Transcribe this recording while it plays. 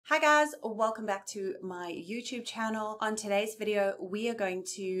Hi guys, welcome back to my YouTube channel. On today's video, we are going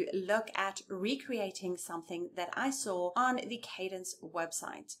to look at recreating something that I saw on the Kadence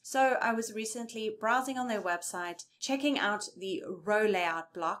website. So I was recently browsing on their website, checking out the row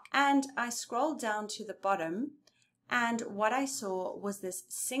layout block, and I scrolled down to the bottom. And what I saw was this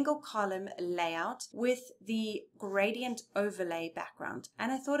single column layout with the gradient overlay background.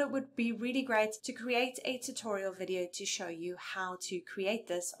 And I thought it would be really great to create a tutorial video to show you how to create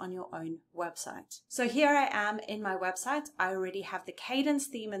this on your own website. So here I am in my website. I already have the Kadence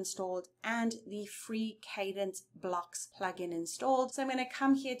theme installed and the free Kadence blocks plugin installed. So I'm going to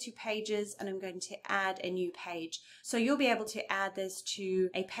come here to pages and I'm going to add a new page. So you'll be able to add this to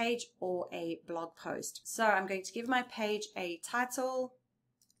a page or a blog post. So I'm going to give my page a title.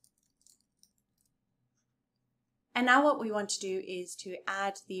 And now what we want to do is to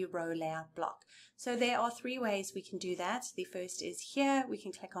add the row layout block. So there are three ways we can do that. The first is here, we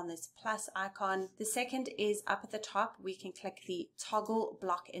can click on this plus icon. The second is up at the top, we can click the toggle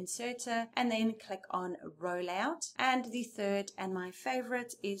block inserter and then click on row layout. And the third and my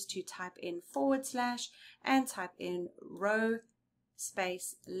favorite is to type in / and type in row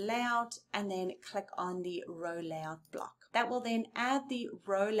space layout and then click on the row layout block. That will then add the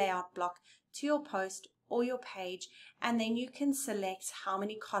row layout block to your post or your page, and then you can select how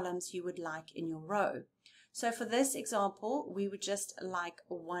many columns you would like in your row. So for this example, we would just like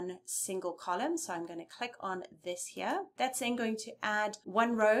one single column. So I'm going to click on this here. That's then going to add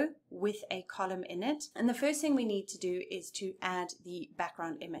one row with a column in it. And the first thing we need to do is to add the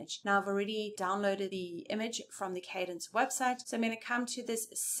background image. Now I've already downloaded the image from the Kadence website. So I'm going to come to this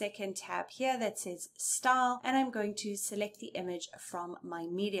second tab here that says style, and I'm going to select the image from my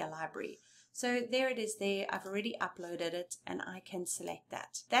media library. So there it is there. I've already uploaded it and I can select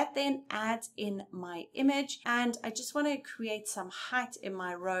that. That then adds in my image, and I just want to create some height in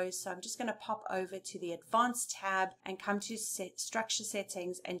my rows. So I'm just going to pop over to the advanced tab and come to structure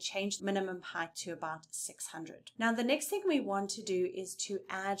settings and change the minimum height to about 600. Now the next thing we want to do is to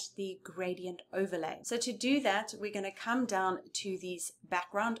add the gradient overlay. So to do that, we're going to come down to these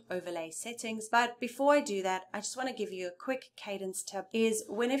background overlay settings. But before I do that, I just want to give you a quick Kadence tip is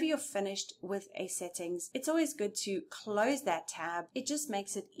whenever you're finished with a settings, it's always good to close that tab. It just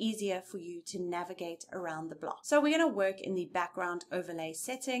makes it easier for you to navigate around the block. So we're going to work in the background overlay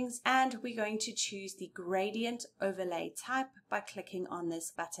settings and we're going to choose the gradient overlay type by clicking on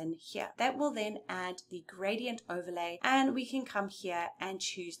this button here. That will then add the gradient overlay and we can come here and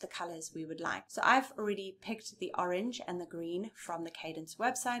choose the colors we would like. So I've already picked the orange and the green from the Kadence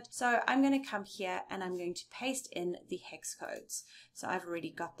website. So I'm going to come here and I'm going to paste in the hex codes. So I've already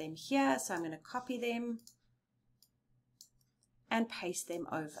got them here. So I'm going to copy them and paste them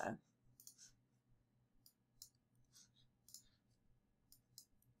over.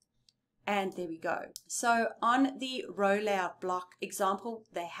 And there we go. So on the row layout block example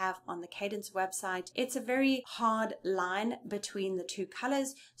they have on the Kadence website, it's a very hard line between the two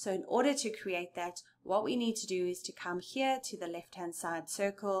colors. So in order to create that, what we need to do is to come here to the left-hand side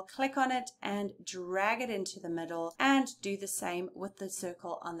circle, click on it and drag it into the middle, and do the same with the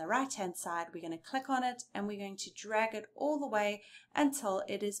circle on the right-hand side. We're going to click on it and we're going to drag it all the way until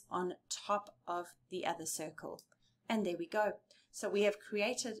it is on top of the other circle. And there we go. So we have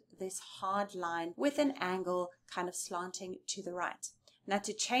created this hard line with an angle kind of slanting to the right. Now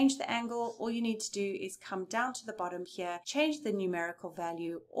to change the angle, all you need to do is come down to the bottom here, change the numerical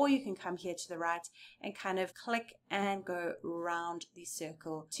value, or you can come here to the right and kind of click and go around the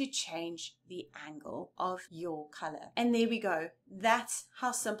circle to change the angle of your color. And there we go. That's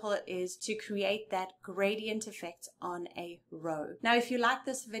how simple it is to create that gradient effect on a row. Now, if you like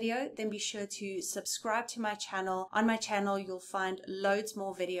this video, then be sure to subscribe to my channel. On my channel, you'll find loads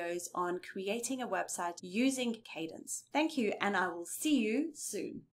more videos on creating a website using Kadence. Thank you, and I will see you soon.